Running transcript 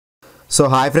So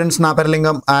hi friends, నా పేరు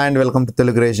లింగం and welcome to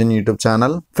Telugu YouTube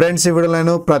channel. Friends, ఈ వీడియోలో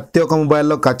నేను ప్రతి ఒక్క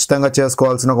మొబైల్లో ఖచ్చితంగా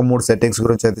చేసుకోవాల్సిన ఒక 3 సెట్టింగ్స్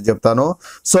గురించి అయితే చెప్తాను.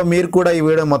 సో మీరు కూడా ఈ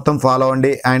వీడియో మొత్తం ఫాలో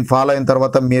అవ్వండి అండ్ ఫాలో అయిన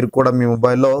తర్వాత మీరు కూడా మీ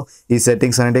మొబైల్లో ఈ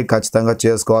సెట్టింగ్స్ అనేవి ఖచ్చితంగా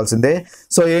చేసుకోవాల్సిందే.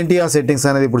 సో ఏంటి ఆ సెట్టింగ్స్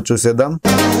అనేది ఇప్పుడు చూసేద్దాం.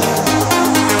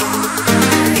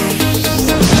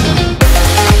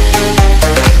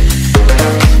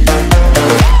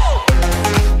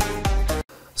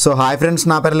 సో హాయ్ ఫ్రెండ్స్,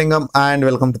 నా పేరు లింగం and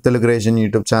welcome to Telugu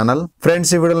YouTube channel.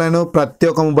 Friends, ఈ వీడియోలో నేను ప్రతి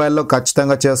ఒక్క మొబైల్లో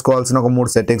ఖచ్చితంగా చేసుకోవాల్సిన ఒక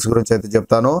 3 సెట్టింగ్స్ గురించి అయితే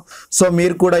చెప్తాను. సో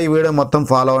మీరు కూడా ఈ వీడియో మొత్తం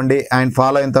ఫాలో అవ్వండి అండ్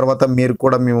ఫాలో అయిన తర్వాత మీరు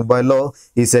కూడా మీ మొబైల్లో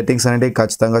ఈ సెట్టింగ్స్ అనేవి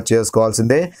ఖచ్చితంగా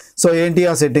చేసుకోవాల్సిందే. సో ఏంటి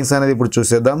ఆ సెట్టింగ్స్ అనేది ఇప్పుడు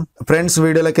చూసేద్దాం. ఫ్రెండ్స్,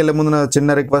 వీడియోలోకి వెళ్ళే ముందు నా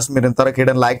చిన్న రిక్వెస్ట్, మీరు ఇంతవరకు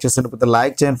ఏదైనా లైక్ చేస్తుంటే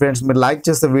లైక్ చేయండి ఫ్రెండ్స్. మీరు లైక్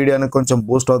చేస్తే వీడియో అనేది కొంచెం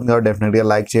బూస్ట్ అవుతుంది కాబట్టి డెఫినెట్గా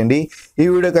లైక్ చేయండి. ఈ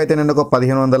వీడియోకి అయితే నేను ఒక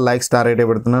 1500 లైక్ స్టార్ అయితే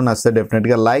పెడుతున్నాను. నచ్చితే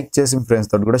డెఫినెట్గా లైక్ చేసి మీ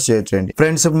ఫ్రెండ్స్ తోటి కూడా షేర్ చేయండి.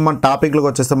 ఫ్రెండ్స్, మన టాపిక్ లోకి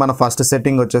వచ్చేస్తే మన ఫస్ట్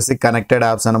సెట్టింగ్ వచ్చేసి కనెక్టెడ్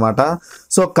యాప్స్ అనమాట.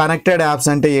 సో కనెక్టెడ్ యాప్స్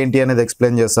అంటే ఏంటి అనేది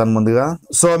ఎక్స్ప్లెయిన్ చేస్తాను ముందుగా.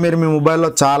 సో మీరు మీ మొబైల్లో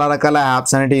చాలా రకాల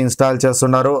యాప్స్ అనేవి ఇన్స్టాల్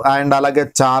చేస్తున్నారు అండ్ అలాగే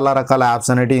చాలా రకాల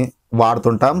యాప్స్ అనేవి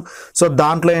వాడుతుంటాం. సో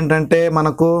దాంట్లో ఏంటంటే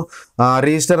మనకు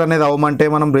రిజిస్టర్ అనేది అవ్వమంటే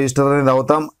మనం రిజిస్టర్ అనేది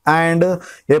అవుతాం అండ్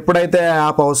ఎప్పుడైతే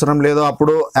యాప్ అవసరం లేదో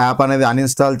అప్పుడు యాప్ అనేది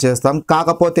అన్ఇన్స్టాల్ చేస్తాం.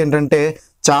 కాకపోతే ఏంటంటే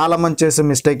చాలా మంది చేసే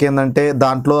మిస్టేక్ ఏంటంటే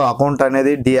దాంట్లో అకౌంట్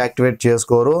అనేది డీయాక్టివేట్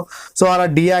చేసుకోరు. సో అలా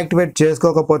డీయాక్టివేట్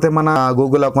చేసుకోకపోతే మన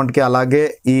గూగుల్ అకౌంట్కి అలాగే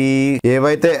ఈ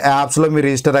ఏవైతే యాప్స్లో మీరు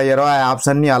రిజిస్టర్ అయ్యారో ఆ యాప్స్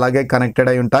అన్ని అలాగే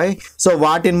కనెక్టెడ్ అయి ఉంటాయి. సో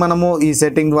వాటిని మనము ఈ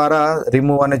సెట్టింగ్ ద్వారా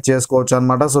రిమూవ్ అనేది చేసుకోవచ్చు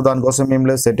అనమాట. సో దానికోసం ఏం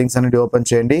లేదు, సెట్టింగ్స్ అనేది ఓపెన్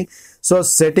చేయండి. సో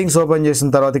సెట్టింగ్స్ ఓపెన్ చేసిన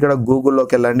తర్వాత ఇక్కడ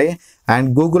గూగుల్లోకి వెళ్ళండి అండ్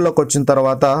గూగుల్లోకి వచ్చిన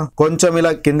తర్వాత కొంచెం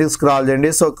ఇలా కిందికి స్క్రాల్ చేయండి.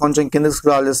 సో కొంచెం కిందికి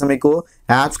స్క్రాల్ చేస్తే మీకు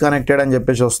యాప్స్ కనెక్టెడ్ అని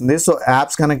చెప్పేసి వస్తుంది. సో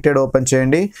యాప్స్ కనెక్టెడ్ ఓపెన్ చేయండి.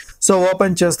 సో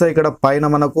ఓపెన్ చేస్తే ఇక్కడ పైన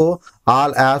మనకు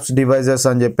ఆల్ యాప్స్ డివైజెస్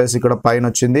అని చెప్పేసి ఇక్కడ పైన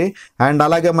వచ్చింది అండ్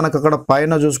అలాగే మనకు అక్కడ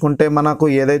పైన చూసుకుంటే మనకు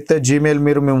ఏదైతే జీమెయిల్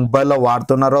మీరు మీ మొబైల్లో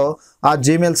వాడుతున్నారో ఆ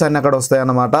జీమెయిల్స్ అన్ని అక్కడ వస్తాయి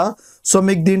అన్నమాట. సో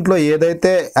మీకు దీంట్లో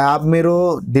ఏదైతే యాప్ మీరు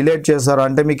డిలీట్ చేశారో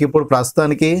అంటే మీకు ఇప్పుడు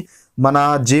ప్రస్తుతానికి మన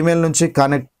జీమెయిల్ నుంచి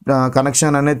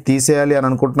కనెక్షన్ అనేది తీసేయాలి అని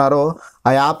అనుకుంటున్నారో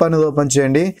ఆ యాప్ అనేది ఓపెన్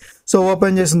చేయండి. సో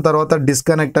ఓపెన్ చేసిన తర్వాత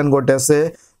డిస్కనెక్ట్ అని కొట్టేస్తే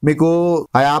మీకు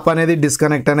ఆ యాప్ అనేది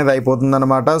డిస్కనెక్ట్ అనేది అయిపోతుంది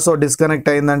అనమాట. సో డిస్కనెక్ట్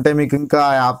అయిందంటే మీకు ఇంకా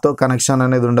ఆ యాప్తో కనెక్షన్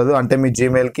అనేది ఉండదు, అంటే మీ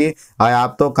జీమెయిల్కి ఆ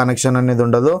యాప్తో కనెక్షన్ అనేది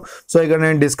ఉండదు. సో ఇక్కడ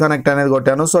నేను డిస్కనెక్ట్ అనేది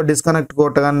కొట్టాను. సో డిస్కనెక్ట్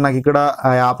కొట్టగానే నాకు ఇక్కడ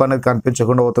ఆ యాప్ అనేది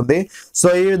కనిపించకుండా అవుతుంది. సో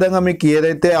ఈ విధంగా మీకు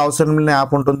ఏదైతే అవసరం లేని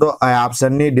యాప్ ఉంటుందో ఆ యాప్స్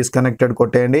అన్ని డిస్కనెక్టెడ్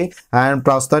కొట్టేయండి అండ్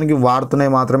ప్రస్తుతానికి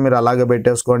వాడుతున్నాయి మాత్రం మీరు అలాగే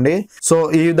పెట్టేసుకోండి. సో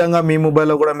ఈ విధంగా మీ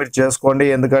మొబైల్లో కూడా మీరు చేసుకోండి,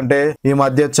 ఎందుకంటే ఈ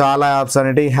మధ్య చాలా యాప్స్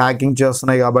అనేవి హ్యాకింగ్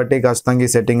చేస్తున్నాయి కాబట్టి ఖచ్చితంగా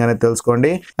ఈ సెట్టింగ్ అనేది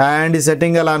తెలుసుకోండి. అండ్ ఈ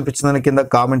సెట్టింగ్ ఎలా అనిపించిందని కింద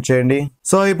కామెంట్ చేయండి.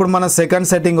 సో ఇప్పుడు మన సెకండ్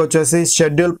సెట్టింగ్ వచ్చేసి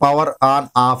షెడ్యూల్ పవర్ ఆన్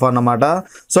ఆఫ్ అన్నమాట.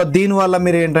 సో దీనివల్ల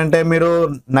మీరు ఏంటంటే మీరు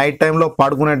నైట్ టైంలో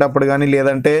పడుకునేటప్పుడు కానీ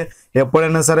లేదంటే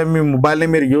ఎప్పుడైనా సరే మీ మొబైల్ని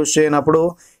మీరు యూజ్ చేయనప్పుడు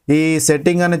ఈ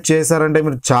సెట్టింగ్ అనేది చేశారంటే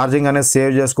మీరు ఛార్జింగ్ అనేది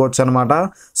సేవ్ చేసుకోవచ్చు అనమాట.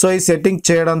 సో ఈ సెట్టింగ్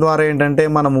చేయడం ద్వారా ఏంటంటే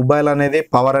మన మొబైల్ అనేది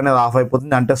పవర్ అనేది ఆఫ్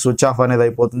అయిపోతుంది, అంటే స్విచ్ ఆఫ్ అనేది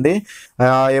అయిపోతుంది.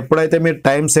 ఎప్పుడైతే మీరు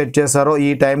టైం సెట్ చేశారో ఈ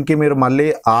టైంకి మీరు మళ్ళీ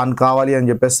ఆన్ కావాలి అని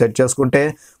చెప్పేసి సెట్ చేసుకుంటే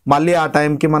మళ్ళీ ఆ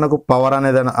టైంకి మనకు పవర్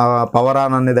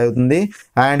ఆన్ అనేది అవుతుంది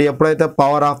అండ్ ఎప్పుడైతే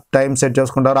పవర్ ఆఫ్ టైం సెట్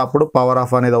చేసుకుంటారో అప్పుడు పవర్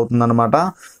ఆఫ్ అనేది అవుతుంది అనమాట.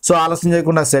 సో ఆలస్యం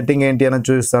చేయకుండా సెట్టింగ్ ఏంటి అనేది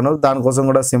చూపిస్తాను. దానికోసం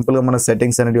కూడా సింపుల్గా మన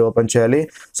సెట్టింగ్స్ అనేది ఓపెన్ చేయాలి.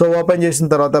 సో ఓపెన్ చేసిన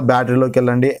తర్వాత బ్యాటరీలోకి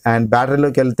వెళ్ళండి అండ్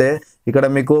బ్యాటరీలోకి వెళ్తే ఇక్కడ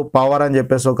మీకు పవర్ అని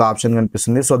చెప్పేసి ఒక ఆప్షన్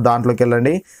కనిపిస్తుంది. సో దాంట్లోకి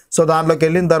వెళ్ళండి. సో దాంట్లోకి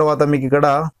వెళ్ళిన తర్వాత మీకు ఇక్కడ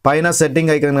పైన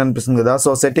సెట్టింగ్ ఐకాన్ కనిపిస్తుంది కదా. సో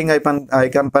సెట్టింగ్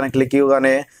ఐకాన్ పైన క్లిక్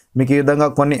ఇవ్వగానే మీకు ఈ విధంగా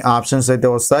కొన్ని ఆప్షన్స్ అయితే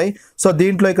వస్తాయి. సో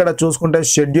దీంట్లో ఇక్కడ చూసుకుంటే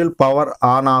షెడ్యూల్ పవర్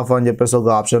ఆన్ ఆఫ్ అని చెప్పేసి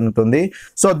ఒక ఆప్షన్ ఉంటుంది.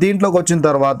 సో దీంట్లోకి వచ్చిన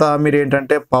తర్వాత మీరు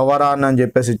ఏంటంటే పవర్ ఆన్ అని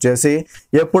చెప్పేసి ఇచ్చేసి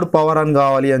ఎప్పుడు పవర్ ఆన్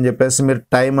కావాలి అని చెప్పేసి మీరు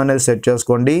టైం అనేది సెట్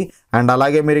చేసుకోండి అండ్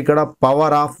అలాగే మీరు ఇక్కడ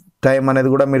పవర్ ఆఫ్ టైం అనేది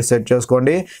కూడా మీరు సెట్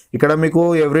చేసుకోండి. ఇక్కడ మీకు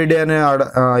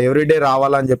ఎవ్రీడే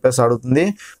రావాలని చెప్పేసి అడుగుతుంది.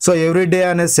 సో ఎవ్రీడే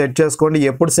అనేది సెట్ చేసుకోండి.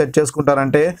 ఎప్పుడు సెట్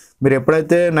చేసుకుంటారంటే మీరు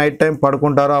ఎప్పుడైతే నైట్ టైం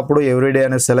పడుకుంటారో అప్పుడు ఎవ్రీడే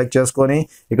అనేది సెలెక్ట్ చేసుకొని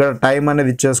ఇక్కడ టైం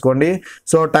అనేది ఇచ్చేసుకోండి.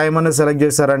 సో టైం అనేది సెలెక్ట్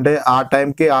చేశారంటే ఆ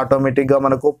టైంకి ఆటోమేటిక్గా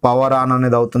మనకు పవర్ ఆన్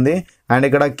అనేది అవుతుంది అండ్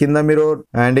ఇక్కడ కింద మీరు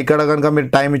ఇక్కడ కనుక మీరు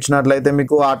టైం ఇచ్చినట్లయితే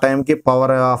మీకు ఆ టైంకి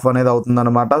పవర్ ఆఫ్ అనేది అవుతుంది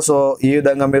అనమాట. సో ఈ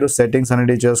విధంగా మీరు సెట్టింగ్స్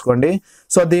అనేది చేసుకోండి.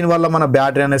 సో దీనివల్ల మన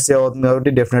బ్యాటరీ అనేది సేవ్ అవుతుంది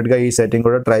కాబట్టి డెఫినెట్గా ఈ సెట్టింగ్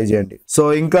కూడా ట్రై చేయండి. సో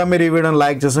ఇంకా మీరు ఈ వీడియోని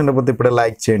లైక్ చేస్తుంటే ఇప్పుడే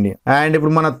లైక్ చేయండి. అండ్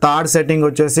ఇప్పుడు మన థర్డ్ సెట్టింగ్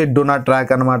వచ్చేసి డు నాట్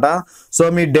ట్రాక్ అనమాట. సో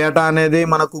మీ డేటా అనేది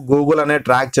మనకు గూగుల్ అనేది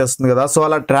ట్రాక్ చేస్తుంది కదా. సో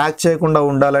అలా ట్రాక్ చేయకుండా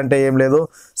ఉండాలంటే ఏం లేదు,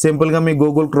 సింపుల్గా మీ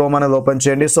గూగుల్ క్రోమ్ అనేది ఓపెన్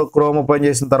చేయండి. సో క్రోమ్ ఓపెన్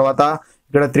చేసిన తర్వాత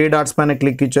ఇక్కడ 3 డాట్స్ పైన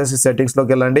క్లిక్ ఇచ్చేసి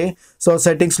సెట్టింగ్స్లోకి వెళ్ళండి. సో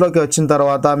సెట్టింగ్స్లోకి వచ్చిన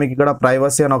తర్వాత మీకు ఇక్కడ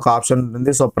ప్రైవసీ అని ఒక ఆప్షన్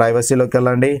ఉంటుంది. సో ప్రైవసీలోకి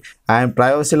వెళ్ళండి అండ్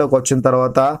ప్రైవసీలోకి వచ్చిన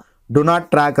తర్వాత డు నాట్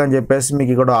ట్రాక్ అని చెప్పేసి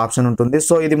మీకు ఇక్కడ ఆప్షన్ ఉంటుంది.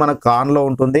 సో ఇది మనకు ఆన్లో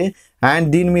ఉంటుంది అండ్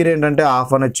దీన్ని మీరు ఏంటంటే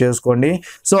ఆఫ్ అనేది చేసుకోండి.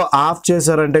 సో ఆఫ్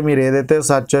చేశారంటే మీరు ఏదైతే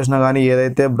సెర్చ్ చేసినా కానీ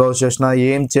ఏదైతే బ్రౌజ్ చేసినా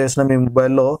ఏం చేసినా మీ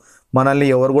మొబైల్లో మనల్ని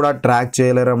ఎవరు కూడా ట్రాక్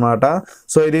చేయలేరు అన్నమాట.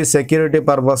 సో ఇది సెక్యూరిటీ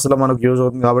పర్పస్లో మనకు యూజ్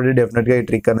అవుతుంది కాబట్టి డెఫినెట్గా ఈ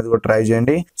ట్రిక్ అనేది కూడా ట్రై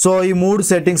చేయండి. సో ఈ 3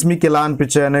 సెట్టింగ్స్ మీకు ఎలా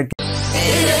అనిపించాయని